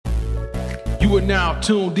You are now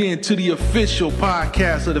tuned in to the official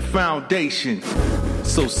podcast of the Foundation.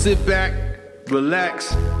 So sit back,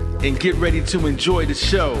 relax, and get ready to enjoy the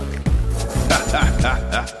show.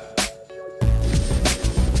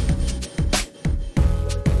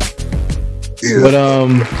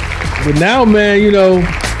 But now, man, you know,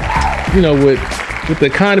 with the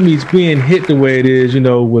economies being hit the way it is,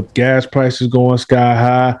 with gas prices going sky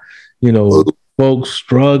high, folks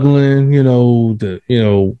struggling,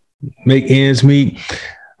 make ends meet.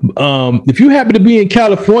 If you happen to be in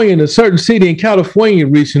California, in a certain city in California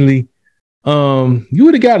recently, you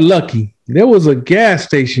would have got lucky. There was a gas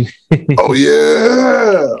station. Oh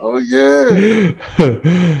yeah.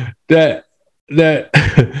 that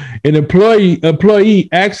an employee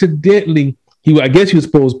accidentally, I guess he was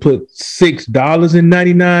supposed to put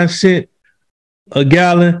 $6.99 a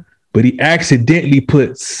gallon, but he accidentally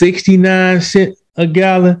put 69 cents a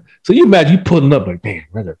gallon. So you imagine you pulling up like, damn,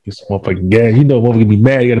 I gotta get some motherfucking gas. What we be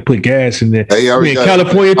mad? You gotta put gas in there. Hey, you in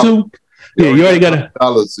California too? Yeah, you already got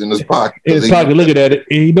dollars in his pocket. In his pocket, looking at it,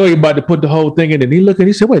 and you're about to put the whole thing in. And he looked and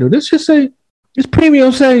he said, "Wait, this just say this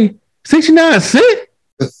premium say 69 cents."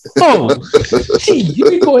 Oh, gee, you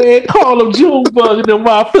can go ahead and call them Junebug and them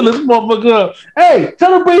while I fill this motherfucker up. Hey,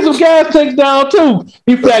 tell them bring some gas tanks down too.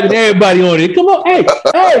 He flagging everybody on it. Come on, hey,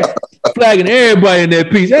 flagging everybody in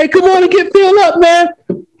that piece. Hey, come on and get filled up, man.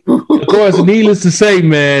 Of course, needless to say,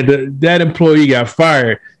 man, that employee got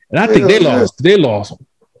fired, and I think they lost.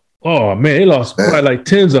 Oh man, they lost probably like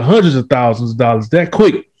tens of hundreds of thousands of dollars that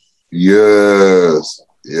quick. Yes,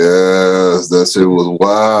 that shit was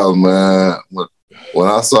wild, man. When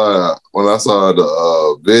I saw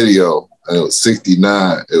the video and it was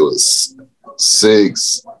 69, it was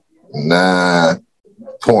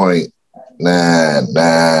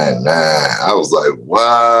 69.999. I was like,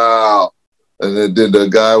 wow. And then the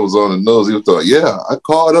guy was on the news. He was like, yeah, I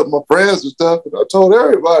called up my friends and stuff, and I told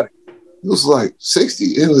everybody. It was like 60.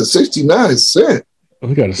 It was 69 cents.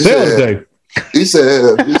 We got a sales day. He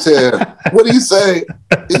said, what did he say?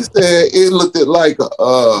 He said it looked like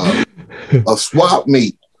a swap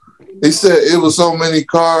meet. He said it was so many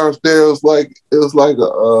cars there. It was like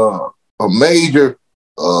a major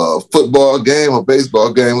football game, a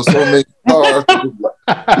baseball game with so many cars.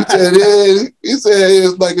 He said it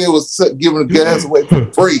was like they was giving the gas away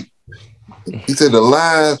for free. He said the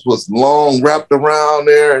lines was long, wrapped around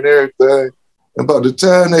there and everything. And by the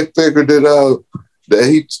time they figured it out, that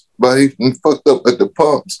he fucked up at the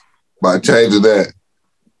pumps by changing that.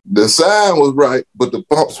 The sign was right, but the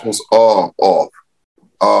pumps was all off.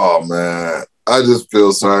 Oh man, I just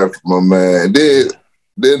feel sorry for my man. Then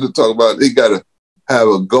to talk about, he got to have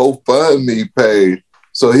a GoFundMe page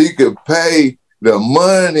so he could pay the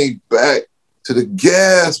money back to the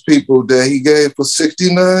gas people that he gave for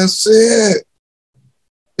 69 cents.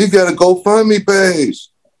 He got a GoFundMe page.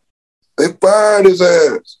 They fired his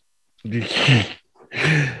ass.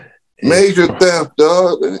 Major theft,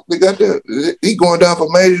 dog. They got that. He going down for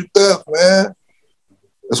major theft, man.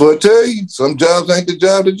 That's what I tell you. Some jobs ain't the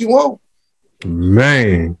job that you want.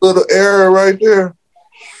 Man. Little error right there.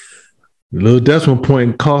 The little decimal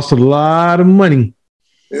point cost a lot of money.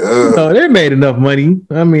 Yeah. They made enough money.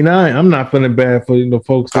 I mean, I'm not feeling bad for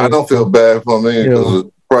folks. I don't feel bad for me because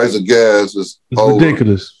the price of gas is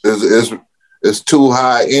ridiculous. It's too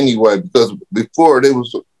high anyway. Because before they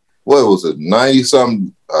was, what was it,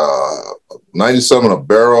 90-something a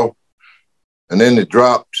barrel, and then it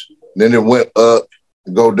dropped, then it went up,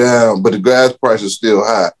 go down, but the gas price is still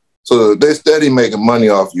high. So they steady making money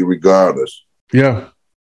off you regardless. Yeah.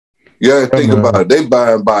 You gotta think about it. They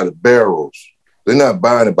buying by the barrels. They're not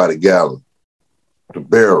buying it by the gallon. The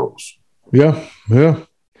barrels. Yeah.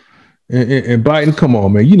 And Biden, come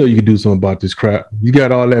on, man. You know you can do something about this crap. You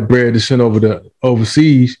got all that bread to send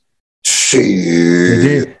overseas. Shit. And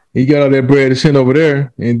then you got all that bread to send over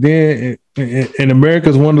there. And then and America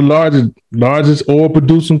is one of the largest oil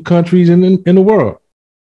producing countries in the world.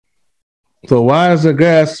 So why is the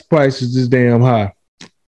gas prices this damn high?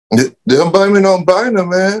 They're blaming on Biden,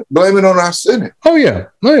 man. Blame it on our Senate. Oh yeah.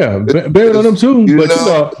 Blame it on them too.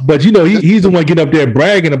 But he's the one getting up there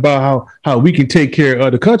bragging about how we can take care of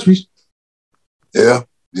other countries. Yeah.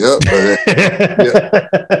 Yeah.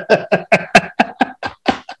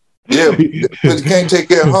 Yeah, but you can't take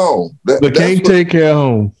care of home. Take care of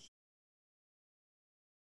home.